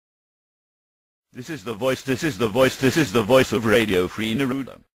This is the voice of Radio Free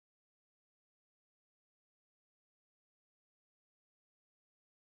Neruda.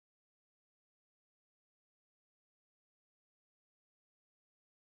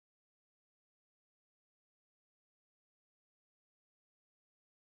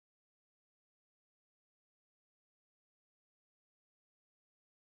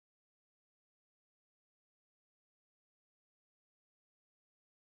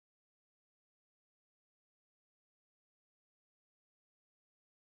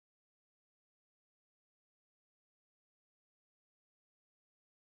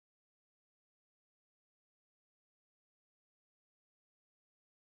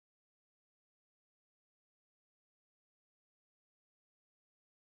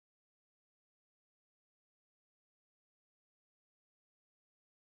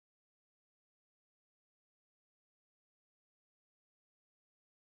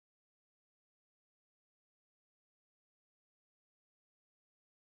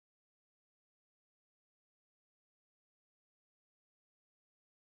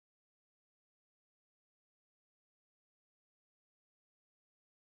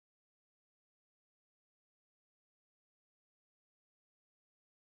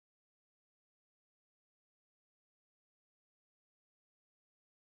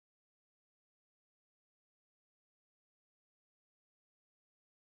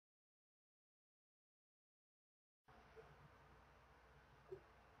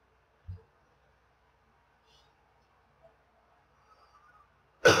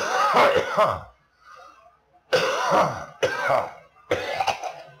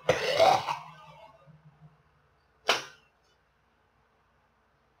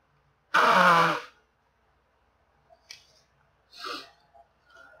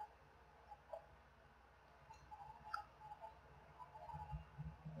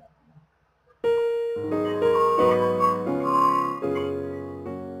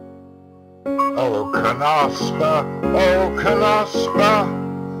 Knospe,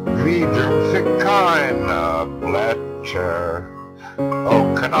 wie dumpfig keine Blätter.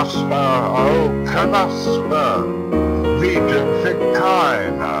 Knospe, wie dumpfig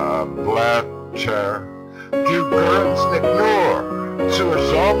keine Blätter. Du grünst nicht nur zur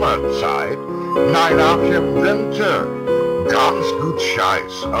Sommerzeit, nein, auch im Winter, ganz gut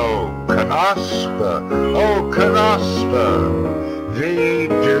Scheiß. Knospe, wie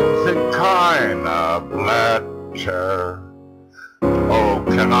dumpfig keine Blätter.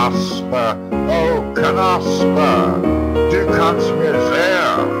 Knospe, du kannst mir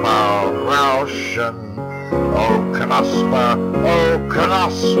sehr berauschen. Knospe,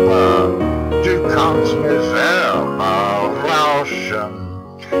 du kannst mir sehr berauschen.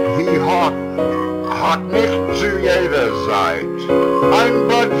 Wie hat nicht zu jeder Zeit ein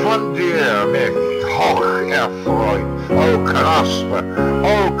Blatt von dir mich hoch erfreut. Knospe,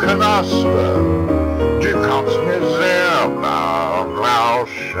 du kannst mir sehr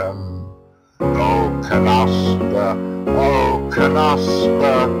berauschen.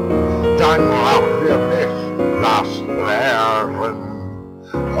 Knospe, dein Rauch wird mich lassen leeren.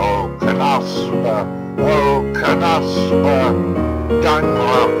 Knospe, dein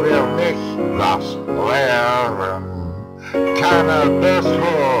Rauch wird mich lassen leeren. Cannabis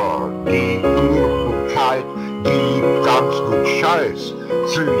für die Übelkeit gibt ganz gut Scheiß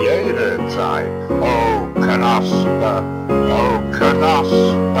zu jeder Zeit. Knospe,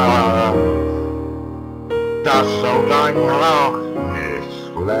 das soll dein Rauch nicht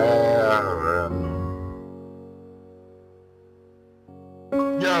leeren.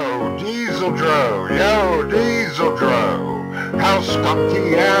 Yo, Diesel Dro, how skunky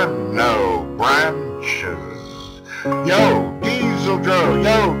and no branches. Yo, Diesel Dro,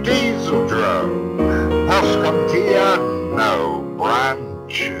 how skunky and no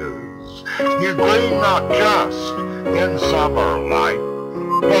branches. You green not just in summerlight,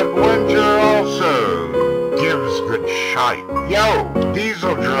 but winter also gives good shite. Yo,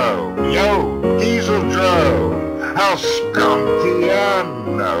 Diesel Dro, how skunky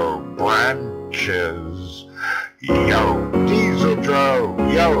and no branches. Yo, Diesel Dro,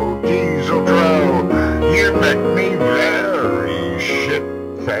 you make me very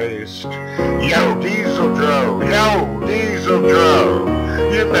shit-faced. Yo, Diesel Dro,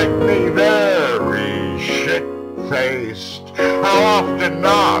 you make me very shit-faced. How often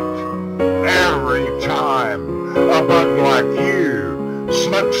not? Every time a bug like you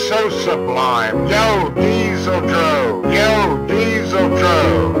smokes so sublime. Yo, Diesel Dro,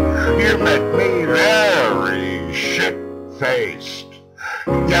 you make me very shit-faced.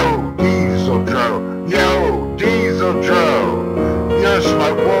 Yo, Diesel Dro, your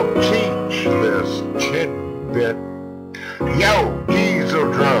smoke will teach this tidbit. Yo,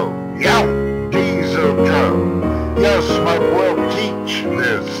 Diesel Dro, yo, Diesel Dro, your smoke will teach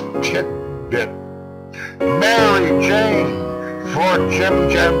this tidbit. Maryjane, for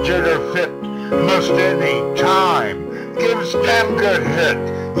jimjam jitter fit, most any time, gives damn good hit.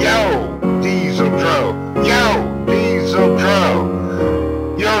 Yo, Diesel Dro, yo, Diesel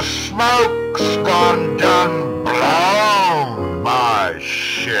Dro, your smoke's gone done blown my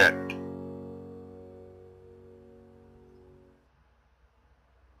shit.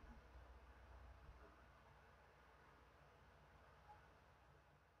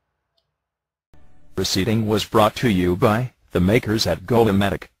 Proceeding was brought to you by the makers at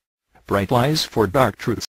Go-O-Matic. Bright lies for dark truths.